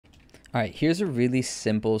All right, here's a really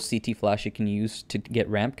simple CT flash you can use to get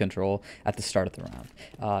ramp control at the start of the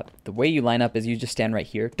round. The way you line up is you just stand right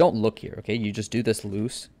here. Don't look here, okay? You just do this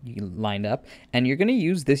loose. You line up, and you're going to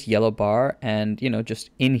use this yellow bar and, just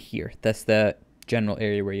in here. That's the general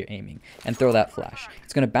area where you're aiming. And throw that flash.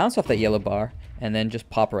 It's going to bounce off that yellow bar and then just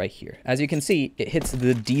pop right here. As you can see, it hits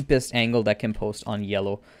the deepest angle that can post on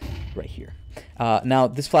yellow right here. Now,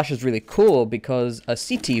 this flash is really cool because a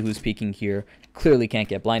CT who's peeking here clearly can't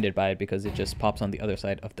get blinded by it because it just pops on the other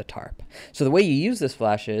side of the tarp. So the way you use this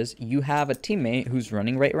flash is you have a teammate who's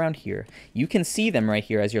running right around here. You can see them right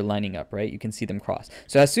here as you're lining up, right? You can see them cross.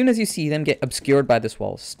 So as soon as you see them get obscured by this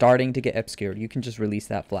wall, starting to get obscured, you can just release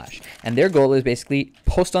that flash. And their goal is basically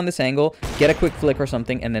post on this angle, get a quick flick or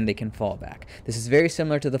something, and then they can fall back. This is very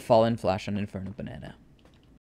similar to the fallen flash on Inferno Banana.